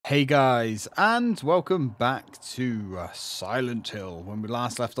Hey guys, and welcome back to Silent Hill. When we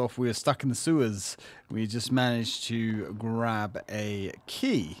last left off, we were stuck in the sewers. We just managed to grab a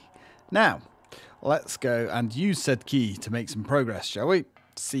key. Now, let's go and use said key to make some progress, shall we?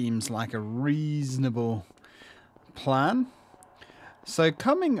 Seems like a reasonable plan. So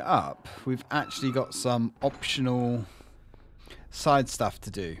coming up, we've actually got some optional side stuff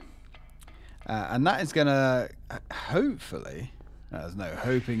to do. And that is going to, hopefully... There's no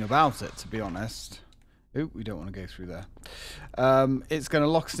hoping about it, to be honest. Oh, we don't want to go through there. It's going to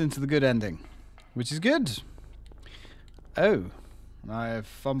lock us into the good ending, which is good. Oh, I have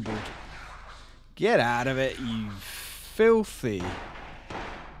fumbled. Get out of it, you filthy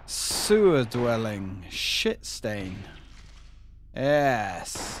sewer-dwelling shit stain.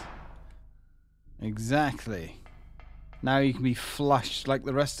 Yes. Exactly. Now you can be flushed like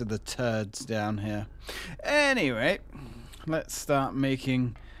the rest of the turds down here. Anyway... Let's start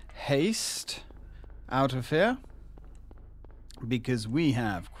making haste out of here, because we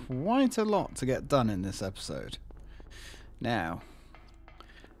have quite a lot to get done in this episode. Now,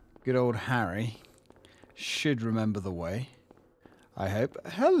 good old Harry should remember the way, I hope.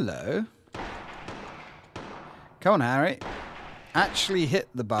 Hello. Come on, Harry. Actually hit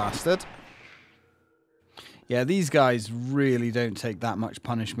the bastard. Yeah, these guys really don't take that much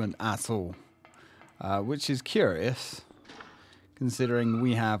punishment at all, which is curious, considering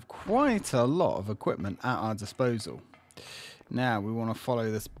we have quite a lot of equipment at our disposal. Now, we want to follow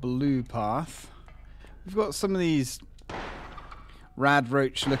this blue path. We've got some of these rad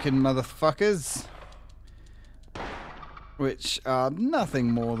roach looking motherfuckers, which are nothing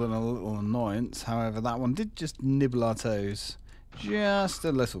more than a little annoyance. However, that one did just nibble our toes just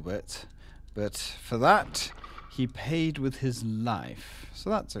a little bit. But for that, he paid with his life. So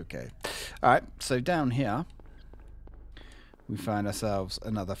that's okay. Alright, so down here, we find ourselves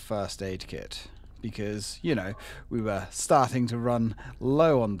another first aid kit, because, you know, we were starting to run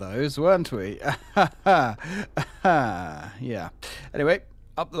low on those, weren't we? Yeah. Anyway,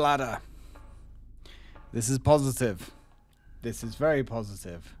 up the ladder. This is positive. This is very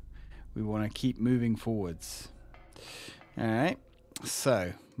positive. We want to keep moving forwards. Alright,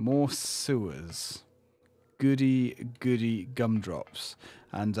 so, more sewers. Goody, goody gumdrops.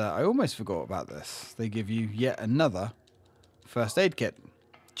 And I almost forgot about this. They give you yet another first aid kit,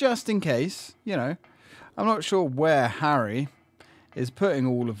 just in case, you know. I'm not sure where Harry is putting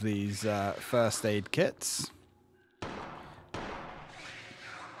all of these first aid kits.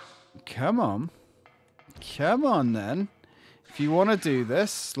 Come on. Come on, then. If you want to do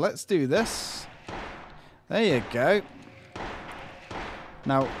this, let's do this. There you go.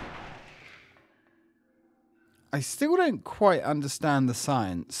 Now, I still don't quite understand the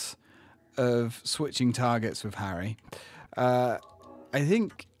science of switching targets with Harry. I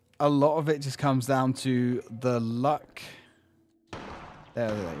think a lot of it just comes down to the luck.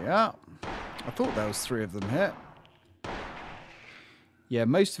 There they are. I thought there was 3 of them here. Yeah,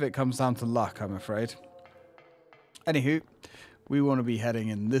 most of it comes down to luck, I'm afraid. Anywho, we want to be heading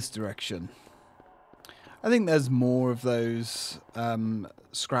in this direction. I think there's more of those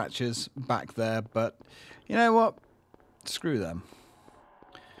scratches back there, but you know what? Screw them.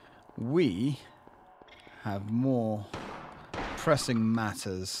 We have more pressing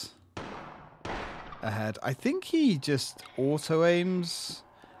matters ahead. I think he just auto-aims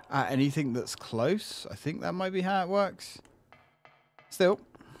at anything that's close. I think that might be how it works. Still,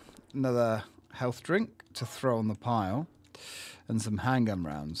 another health drink to throw on the pile, and some handgun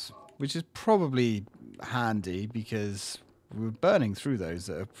rounds, which is probably handy because we're burning through those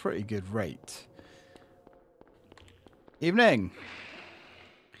at a pretty good rate. Evening.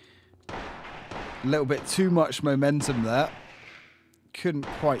 A little bit too much momentum there. Couldn't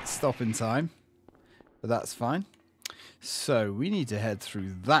quite stop in time, but that's fine. So we need to head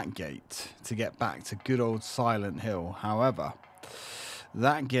through that gate to get back to good old Silent Hill. However,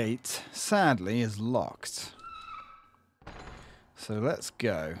 that gate sadly is locked. So let's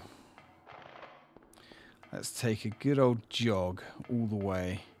go. Let's take a good old jog all the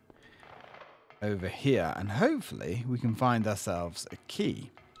way over here, and hopefully we can find ourselves a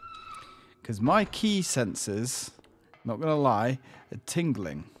key. Because my key sensors, not going to lie, are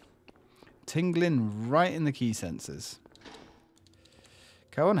tingling. Tingling right in the key sensors.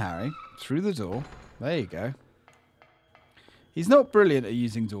 Come on, Harry. Through the door. There you go. He's not brilliant at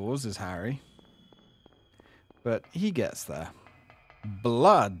using doors, is Harry. But he gets there.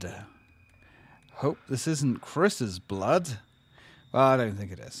 Blood. Hope this isn't Chris's blood. Well, I don't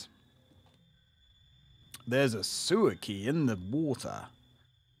think it is. There's a sewer key in the water.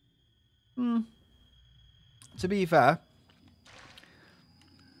 To be fair,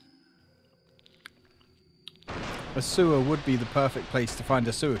 a sewer would be the perfect place to find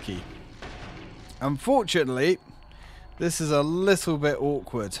a sewer key. Unfortunately, this is a little bit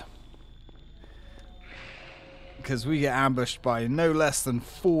awkward, because we get ambushed by no less than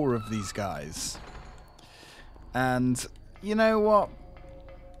 4 of these guys. And you know what?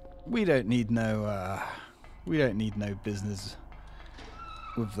 We don't need no business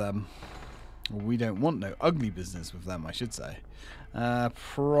with them. Or we don't want no ugly business with them, I should say.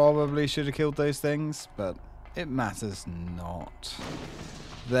 Probably should have killed those things, but it matters not.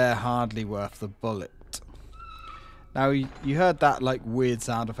 They're hardly worth the bullet. Now, you heard that like weird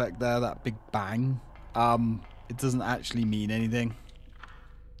sound effect there, that big bang. It doesn't actually mean anything.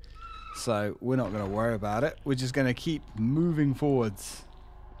 So we're not going to worry about it. We're just going to keep moving forwards.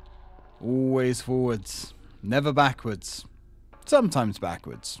 Always forwards. Never backwards. Sometimes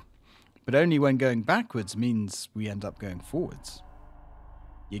backwards. But only when going backwards means we end up going forwards.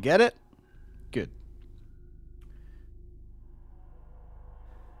 You get it? Good.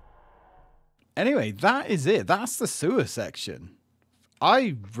 Anyway, that is it. That's the sewer section.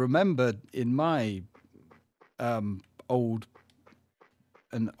 I remember in my old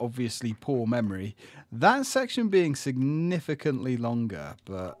and obviously poor memory, that section being significantly longer,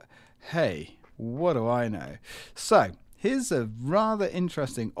 but hey, what do I know? So, here's a rather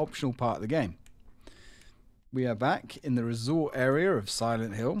interesting optional part of the game. We are back in the resort area of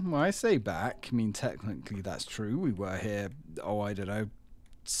Silent Hill. When I say back, I mean technically that's true. We were here, oh, I don't know,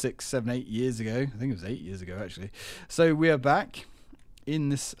 6, 7, 8 years ago. I think it was 8 years ago, actually. So we are back in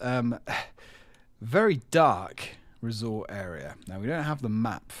this very dark resort area. Now, we don't have the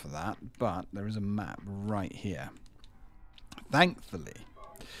map for that, but there is a map right here. Thankfully.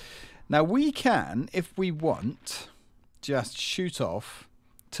 Now, we can, if we want, just shoot off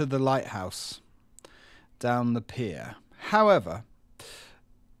to the lighthouse down the pier. However,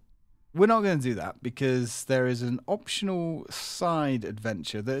 we're not going to do that because there is an optional side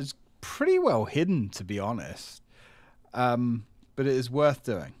adventure that is pretty well hidden, to be honest. But it is worth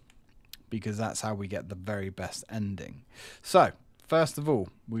doing, because that's how we get the very best ending. So, first of all,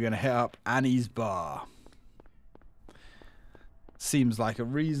 we're going to hit up Annie's Bar. Seems like a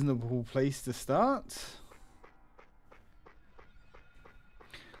reasonable place to start.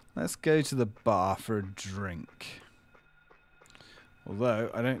 Let's go to the bar for a drink. Although,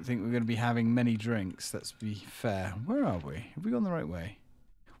 I don't think we're going to be having many drinks, let's be fair. Where are we? Have we gone the right way?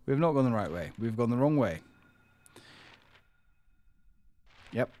 We have not gone the right way. We've gone the wrong way.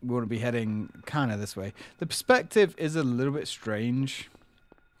 Yep, we want to be heading kind of this way. The perspective is a little bit strange.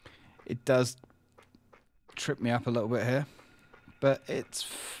 It does trip me up a little bit here, but it's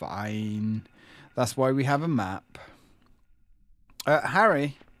fine. That's why we have a map.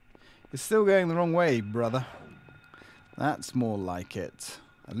 Harry is still going the wrong way, brother. That's more like it.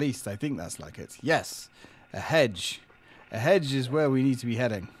 At least I think that's like it. Yes, a hedge. A hedge is where we need to be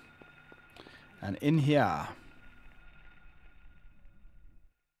heading. And in here.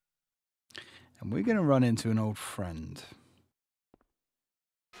 And we're going to run into an old friend.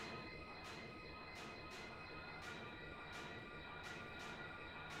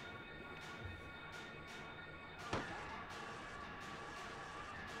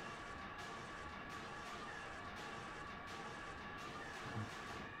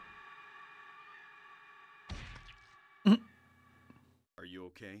 Are you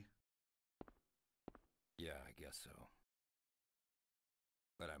okay? Yeah, I guess so.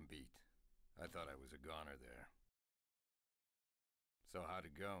 But I'm beat. I thought I was a goner there. So how'd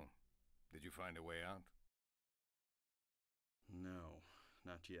it go? Did you find a way out? No,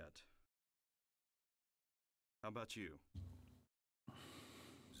 not yet. How about you?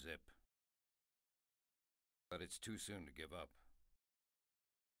 Zip. But it's too soon to give up.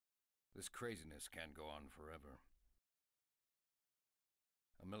 This craziness can't go on forever.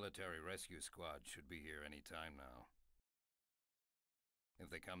 A military rescue squad should be here any time now. If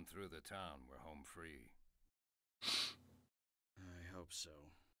they come through the town, we're home free. I hope so.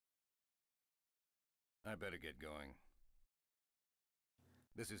 I better get going.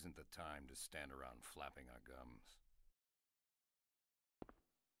 This isn't the time to stand around flapping our gums.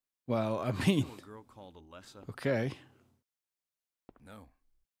 Well, I mean... A girl called Alessa? Okay. No.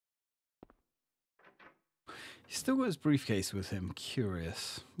 He's still got his briefcase with him.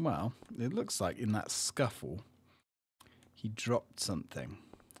 Curious. Well, it looks like in that scuffle, he dropped something.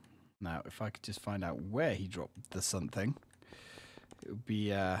 Now, if I could just find out where he dropped the something, it would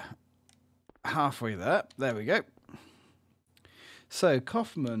be halfway there. There we go. So,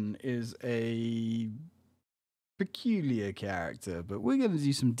 Kaufman is a peculiar character, but we're going to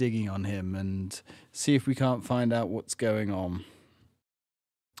do some digging on him and see if we can't find out what's going on.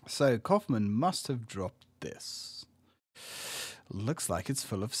 So, Kaufman must have dropped this. Looks like it's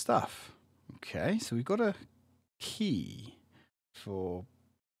full of stuff. Okay, so we've got a key for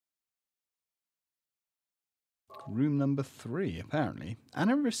room number 3, apparently,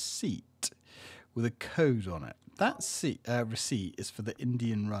 and a receipt with a code on it. That receipt is for the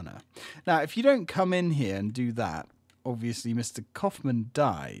Indian runner. Now, if you don't come in here and do that, obviously Mr. Kaufman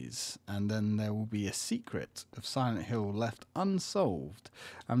dies, and then there will be a secret of Silent Hill left unsolved,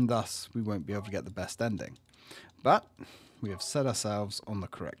 and thus we won't be able to get the best ending. But we have set ourselves on the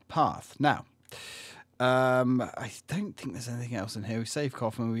correct path. Now, I don't think there's anything else in here. We save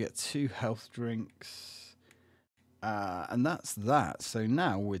Kaufman, we get 2 health drinks, and that's that. So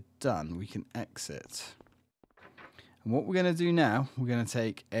now we're done. We can exit. And what we're going to do now, we're going to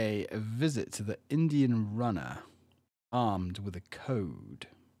take a visit to the Indian runner, armed with a code.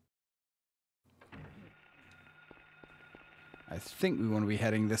 I think we want to be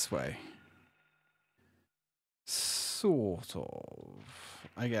heading this way. Sort of.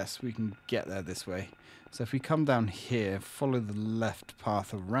 I guess we can get there this way. So if we come down here, follow the left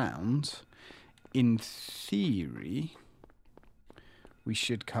path around, in theory, we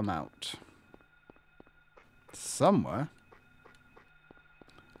should come out somewhere.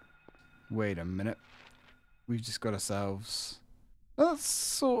 Wait a minute. We've just got ourselves... That's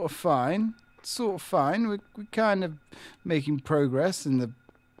sort of fine. Sort of fine. We're kind of making progress in the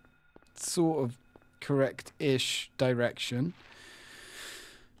sort of correct-ish direction.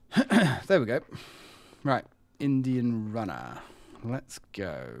 There we go. Right. Indian runner. Let's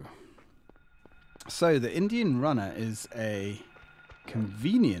go. So the Indian runner is a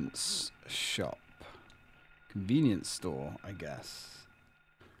convenience shop. Convenience store, I guess.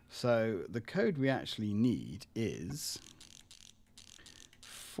 So the code we actually need is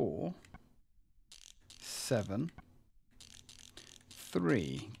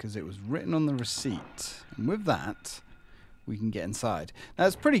 473, because it was written on the receipt. And with that, we can get inside. Now,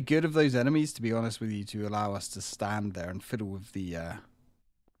 it's pretty good of those enemies, to be honest with you, to allow us to stand there and fiddle with the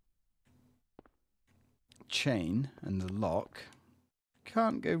chain and the lock.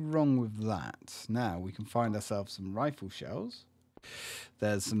 Can't go wrong with that. Now, we can find ourselves some rifle shells.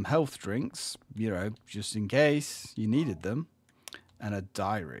 There's some health drinks, you know, just in case you needed them. And a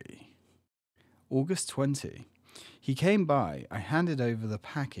diary. August 20. He came by. I handed over the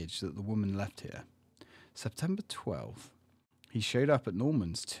package that the woman left here. September 12th. He showed up at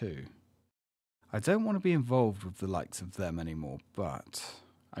Norman's too. I don't want to be involved with the likes of them anymore, but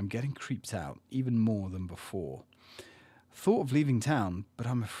I'm getting creeped out even more than before. Thought of leaving town, but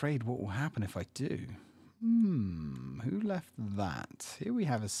I'm afraid what will happen if I do. Who left that? Here we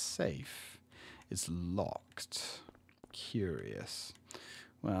have a safe. It's locked. Curious.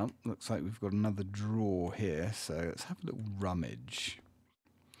 Well, looks like we've got another drawer here, so let's have a little rummage.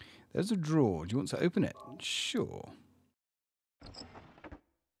 There's a drawer. Do you want to open it? Sure.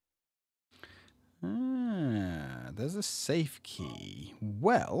 There's a safe key.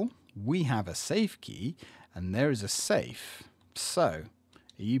 Well, we have a safe key, and there is a safe. So, are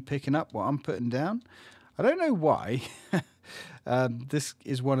you picking up what I'm putting down? I don't know why. This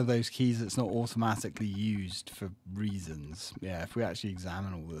is one of those keys that's not automatically used for reasons. Yeah, if we actually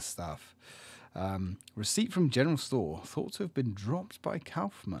examine all this stuff. Receipt from general store. Thought to have been dropped by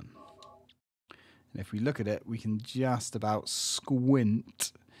Kaufman. And if we look at it, we can just about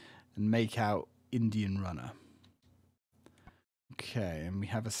squint and make out Indian runner. Okay, and we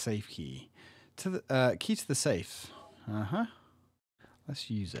have a safe key. To the key to the safe. Let's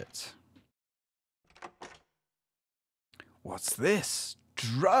use it. What's this?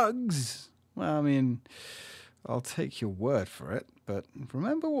 Drugs? Well, I mean, I'll take your word for it, but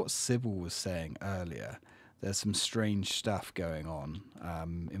remember what Sybil was saying earlier. There's some strange stuff going on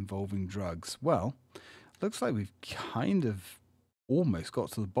involving drugs. Well, looks like we've kind of almost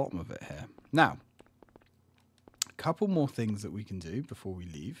got to the bottom of it here. Now, a couple more things that we can do before we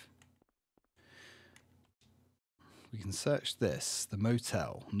leave. We can search this, the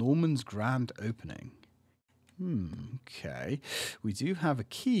motel, Norman's grand opening. Okay. We do have a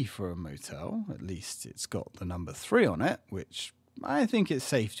key for a motel. At least it's got the number 3 on it, which I think it's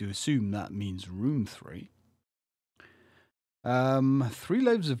safe to assume that means room 3. 3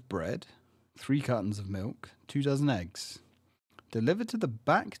 loaves of bread, 3 cartons of milk, 2 dozen eggs. Delivered to the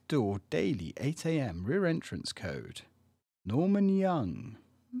back door daily, 8 a.m. Rear entrance code. Norman Young.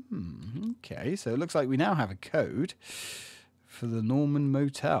 Okay, so it looks like we now have a code for the Norman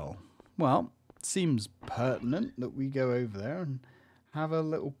Motel. Well, it seems pertinent that we go over there and have a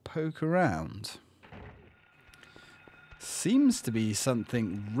little poke around. Seems to be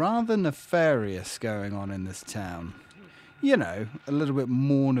something rather nefarious going on in this town. You know, a little bit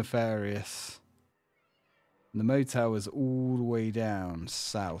more nefarious The motel is all the way down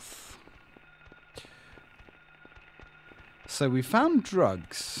south. So we found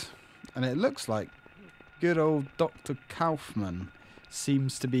drugs, and it looks like good old Dr. Kaufman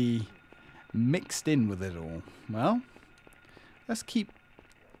seems to be mixed in with it all. Well, let's keep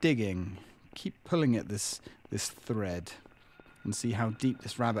digging, keep pulling at this thread, and see how deep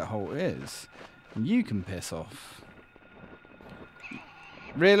this rabbit hole is. And you can piss off.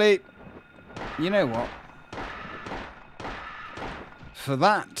 Really? You know what? For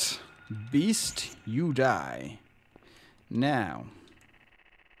that, beast, you die. Now,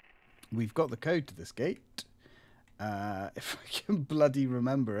 we've got the code to this gate. If I can bloody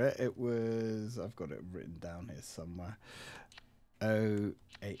remember it, it was... I've got it written down here somewhere.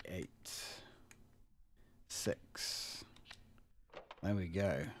 0886. There we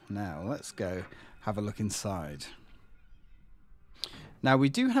go. Now, let's go have a look inside. Now, we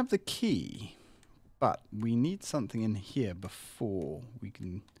do have the key, but we need something in here before we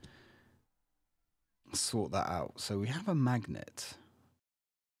can sort that out. So we have a magnet.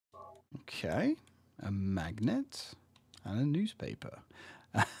 Okay. A magnet and a newspaper.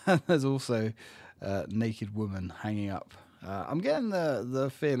 There's also a naked woman hanging up. I'm getting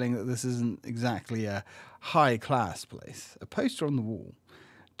the feeling that this isn't exactly a high-class place. A poster on the wall.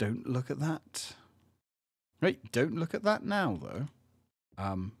 Don't look at that. Right, don't look at that now, though.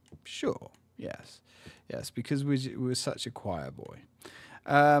 Sure, yes. Yes, because we're such a choir boy.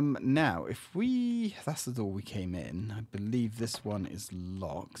 Now, if we... That's the door we came in. I believe this one is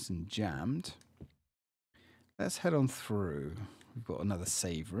locked and jammed. Let's head on through. We've got another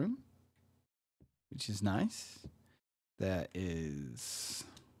save room, which is nice. There is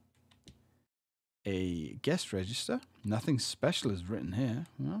a guest register. Nothing special is written here.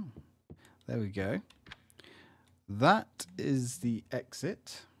 Oh, there we go. That is the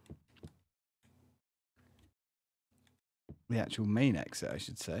exit. The actual main exit, I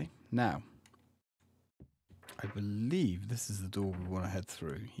should say. Now, I believe this is the door we want to head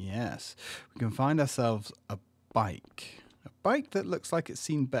through. Yes. We can find ourselves a bike. A bike that looks like it's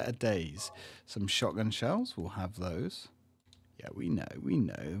seen better days. Some shotgun shells. We'll have those. Yeah, we know.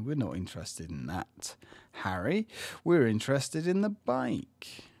 We're not interested in that, Harry. We're interested in the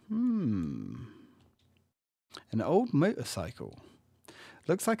bike. An old motorcycle.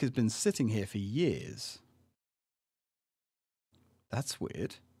 Looks like it's been sitting here for years. That's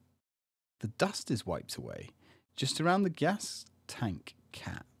weird. The dust is wiped away, just around the gas tank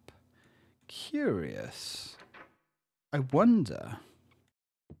cap. Curious. I wonder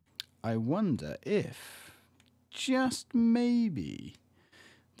if, just maybe,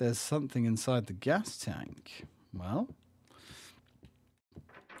 there's something inside the gas tank. Well,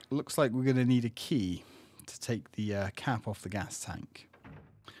 looks like we're going to need a key to take the cap off the gas tank.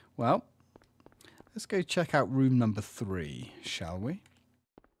 Well, let's go check out room number 3, shall we?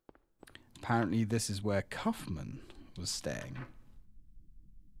 Apparently this is where Kaufman was staying.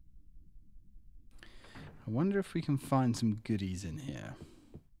 I wonder if we can find some goodies in here.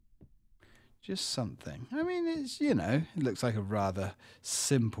 Just something. I mean, it's, you know, it looks like a rather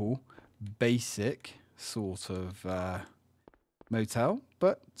simple, basic sort of motel,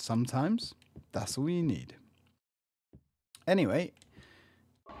 but sometimes that's all you need. Anyway,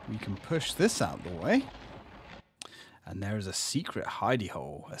 we can push this out the way. And there is a secret hidey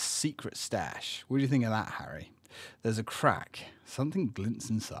hole, a secret stash. What do you think of that, Harry? There's a crack. Something glints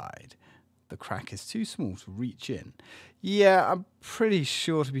inside. The crack is too small to reach in. Yeah, I'm pretty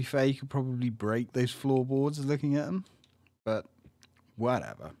sure, to be fair, you could probably break those floorboards looking at them. But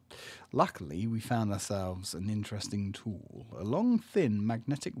whatever. Luckily, we found ourselves an interesting tool. A long, thin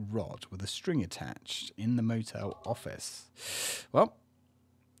magnetic rod with a string attached in the motel office. Well,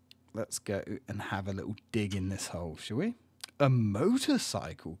 let's go and have a little dig in this hole, shall we? A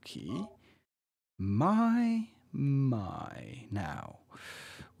motorcycle key? My. Now,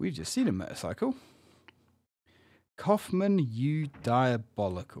 we've just seen a motorcycle. Kaufman, you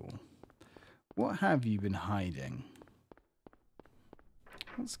diabolical. What have you been hiding?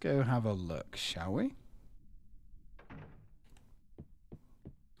 Let's go have a look, shall we?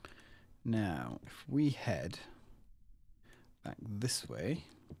 Now, if we head back this way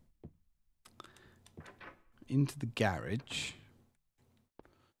into the garage,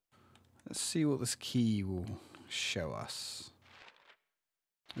 let's see what this key will show us.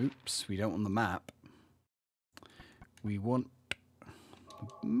 Oops, we don't want the map. We want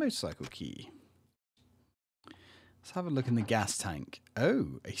the motorcycle key. Let's have a look in the gas tank.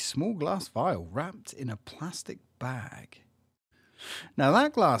 Oh, a small glass vial wrapped in a plastic bag. Now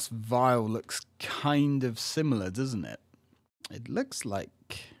that glass vial looks kind of similar, doesn't it? It looks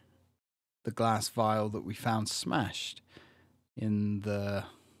like the glass vial that we found smashed in the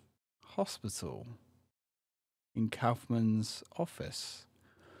hospital in Kaufman's office.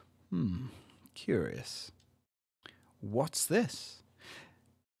 Curious. What's this?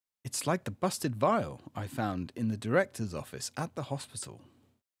 It's like the busted vial I found in the director's office at the hospital.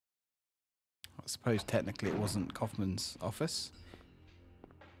 I suppose technically it wasn't Kaufman's office.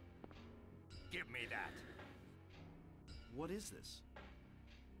 Give me that. What is this?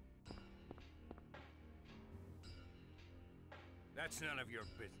 That's none of your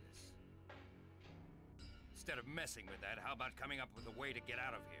business. Instead of messing with that, how about coming up with a way to get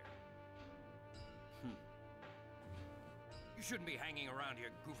out of here? You shouldn't be hanging around here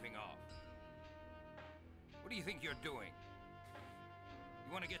goofing off. What do you think you're doing?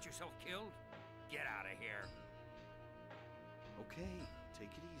 You want to get yourself killed? Get out of here. Okay, take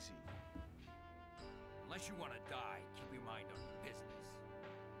it easy. Unless you want to die, keep your mind on business.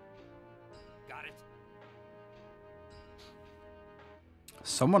 Got it?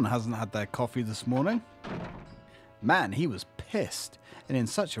 Someone hasn't had their coffee this morning. Man, he was pissed, and in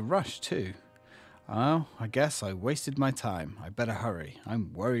such a rush too. Oh, I guess I wasted my time. I better hurry.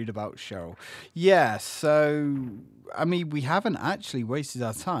 I'm worried about Cheryl. Yeah, so, I mean, we haven't actually wasted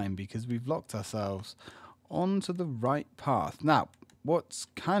our time because we've locked ourselves onto the right path. Now, what's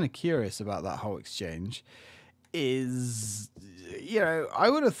kind of curious about that whole exchange is, you know, I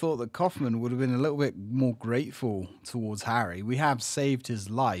would have thought that Kaufman would have been a little bit more grateful towards Harry. We have saved his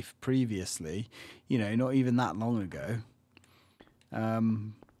life previously, you know, not even that long ago.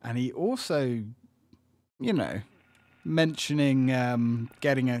 And he also, you know, mentioning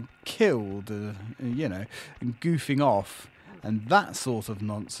getting killed, you know, and goofing off and that sort of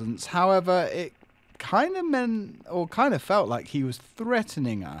nonsense. However, it kind of meant, or kind of felt like he was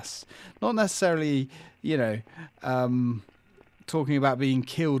threatening us. Not necessarily, you know, talking about being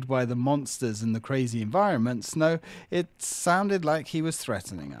killed by the monsters in the crazy environments. No, it sounded like he was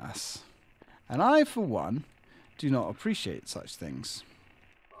threatening us. And I, for one, do not appreciate such things.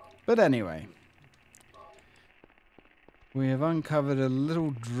 But anyway, we have uncovered a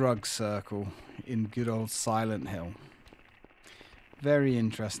little drug circle in good old Silent Hill. Very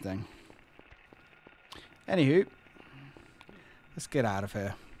interesting. Anywho, let's get out of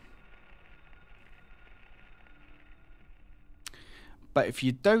here. But if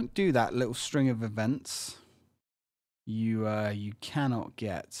you don't do that little string of events, you cannot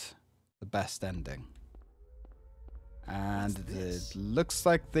get the best ending. And it looks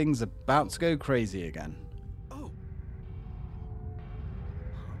like things are about to go crazy again. Oh.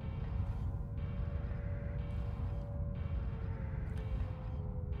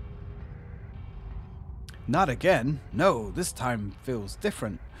 Not again. No, this time feels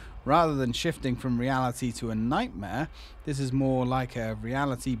different. Rather than shifting from reality to a nightmare, this is more like a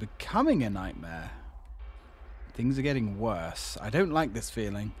reality becoming a nightmare. Things are getting worse. I don't like this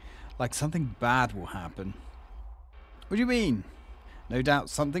feeling. Like something bad will happen. What do you mean? No doubt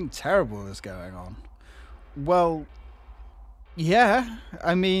something terrible is going on. Well, yeah.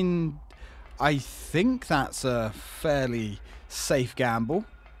 I mean, I think that's a fairly safe gamble,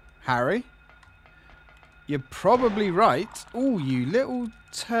 Harry. You're probably right. Oh, you little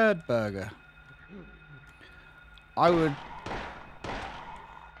turd burger. I would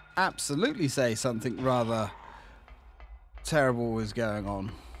absolutely say something rather terrible is going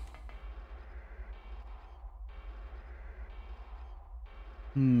on.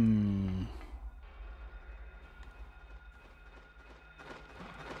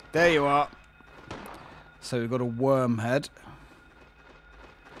 There you are. So we've got a worm head.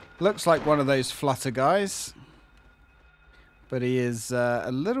 Looks like one of those flutter guys. But he is a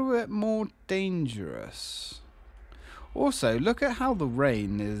little bit more dangerous. Also, look at how the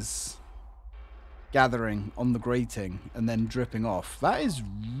rain is gathering on the grating and then dripping off. That is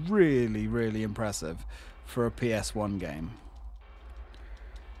really, really impressive for a PS1 game.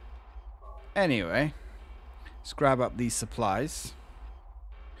 Anyway, let's grab up these supplies.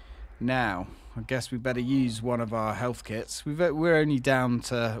 Now, I guess we better use one of our health kits. We're only down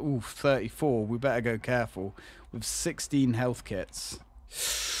to 34. We better go careful with 16 health kits.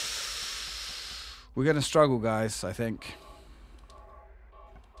 We're going to struggle, guys, I think.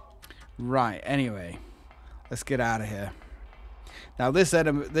 Right, anyway, let's get out of here. Now,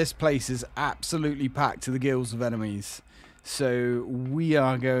 this place is absolutely packed to the gills of enemies. So we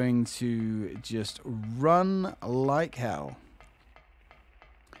are going to just run like hell.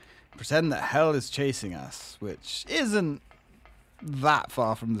 Pretend that hell is chasing us, which isn't that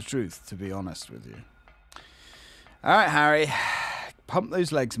far from the truth, to be honest with you. All right, Harry. Pump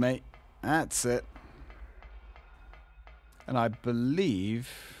those legs, mate. That's it. And I believe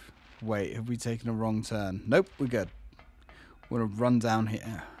Wait, have we taken a wrong turn? Nope, we're good. We're going to run down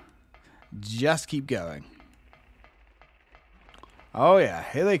here. Just keep going. Oh yeah,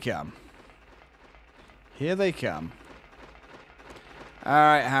 here they come. Here they come.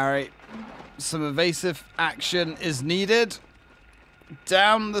 Alright, Harry. Some evasive action is needed.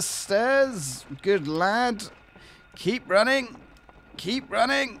 Down the stairs. Good lad. Keep running. Keep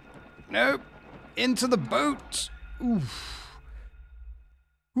running. Nope. Into the boat. Oof.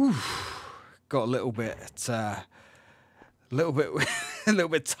 Oof. Got a little bit a little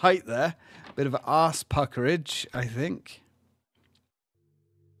bit tight there. Bit of an arse puckerage, I think.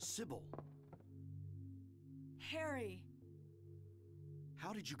 Sybil, Harry,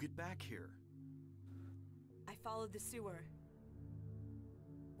 how did you get back here? I followed the sewer.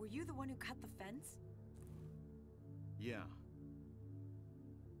 Were you the one who cut the fence? Yeah.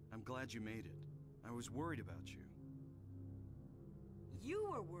 I'm glad you made it. I was worried about you. You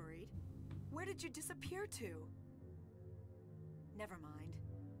were worried? Where did you disappear to? Never mind.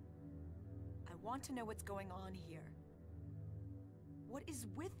 I want to know what's going on here. What is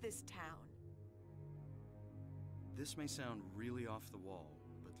with this town? This may sound really off the wall,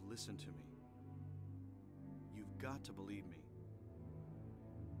 but listen to me. You've got to believe me.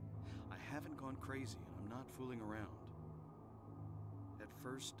 I haven't gone crazy, and I'm not fooling around. At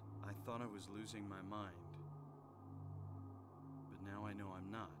first, I thought I was losing my mind. But now I know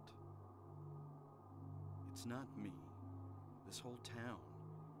I'm not. It's not me. This whole town.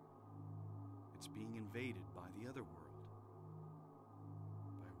 It's being invaded by the other world.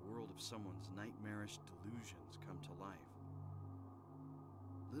 By a world of someone's nightmarish delusions come to life.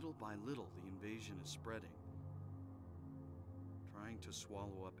 Little by little, the invasion is spreading, trying to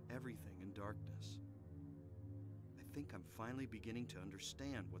swallow up everything in darkness. I think I'm finally beginning to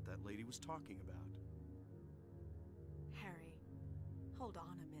understand what that lady was talking about. Harry, hold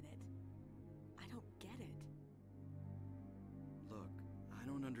on a minute. I don't get it. Look, I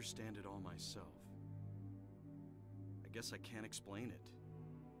don't understand it all myself. I guess I can't explain it.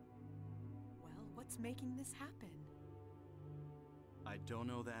 Well, what's making this happen? I don't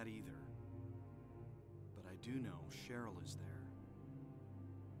know that either. But I do know Cheryl is there.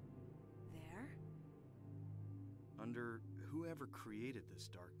 There? Under whoever created this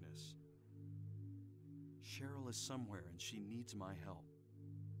darkness. Cheryl is somewhere and she needs my help.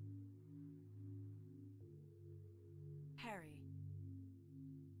 Harry,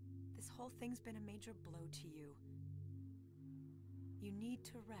 this whole thing's been a major blow to you. You need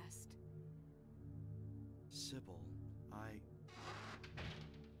to rest. Sybil,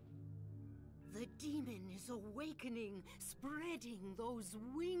 The demon is awakening, spreading those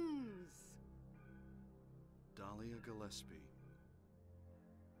wings. Dahlia Gillespie.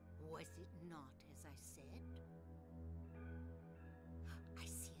 Was it not as I said? I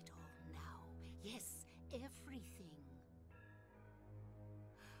see it all now. Yes, everything.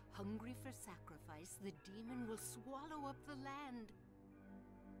 Hungry for sacrifice, the demon will swallow up the land.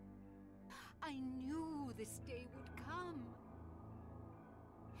 I knew this day would come.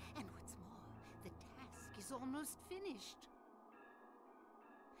 And what's more, the task is almost finished.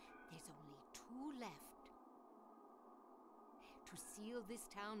 There's only 2 left. To seal this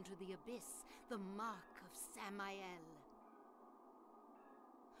town to the abyss, the mark of Samael.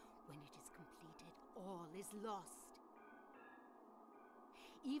 When it is completed, all is lost.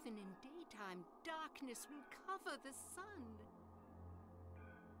 Even in daytime, darkness will cover the sun.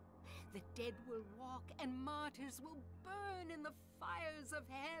 The dead will walk, and martyrs will burn in the fires of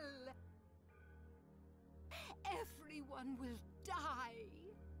hell. Everyone will die.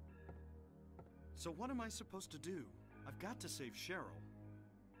 So what am I supposed to do? I've got to save Cheryl.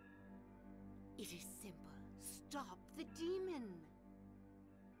 It is simple. Stop the demon.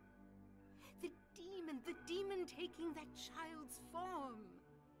 The demon taking that child's form.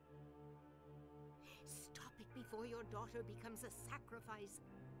 Stop it before your daughter becomes a sacrifice.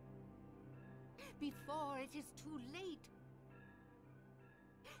 Before it is too late.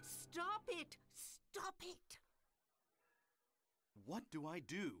 Stop it! Stop it! What do I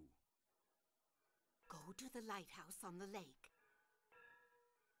do? Go to the lighthouse on the lake.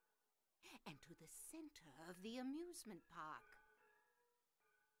 And to the center of the amusement park.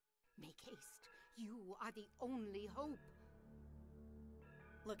 Make haste. You are the only hope.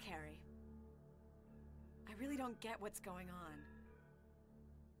 Look, Harry. I really don't get what's going on.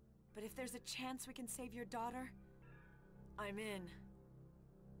 But if there's a chance we can save your daughter, I'm in.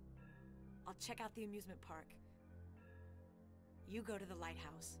 I'll check out the amusement park. You go to the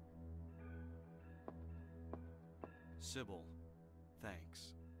lighthouse. Sybil,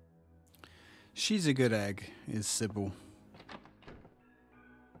 thanks. She's a good egg, is Sybil.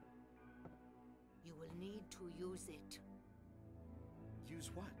 to use it. Use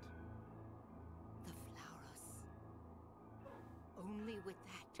what? The flowers. Only with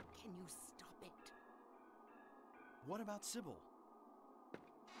that can you stop it. What about Sybil?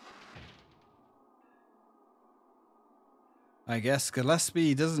 I guess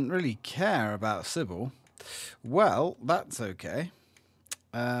Gillespie doesn't really care about Sybil. Well, that's okay.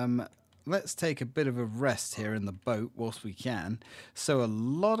 Let's take a bit of a rest here in the boat whilst we can. So a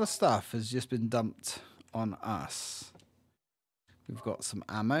lot of stuff has just been dumped on us. We've got some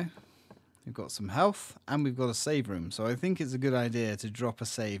ammo, we've got some health, and we've got a save room. So I think it's a good idea to drop a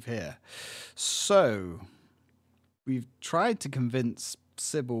save here. So we've tried to convince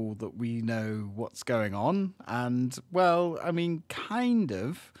Sybil that we know what's going on, and well, I mean, kind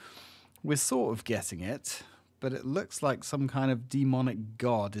of. We're sort of getting it, but it looks like some kind of demonic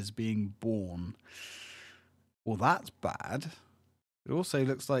god is being born. Well, that's bad. It also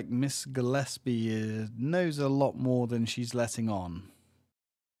looks like Miss Gillespie knows a lot more than she's letting on.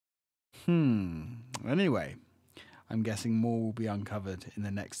 Anyway, I'm guessing more will be uncovered in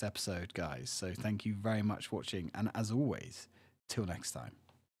the next episode, guys. So thank you very much for watching, and as always, till next time.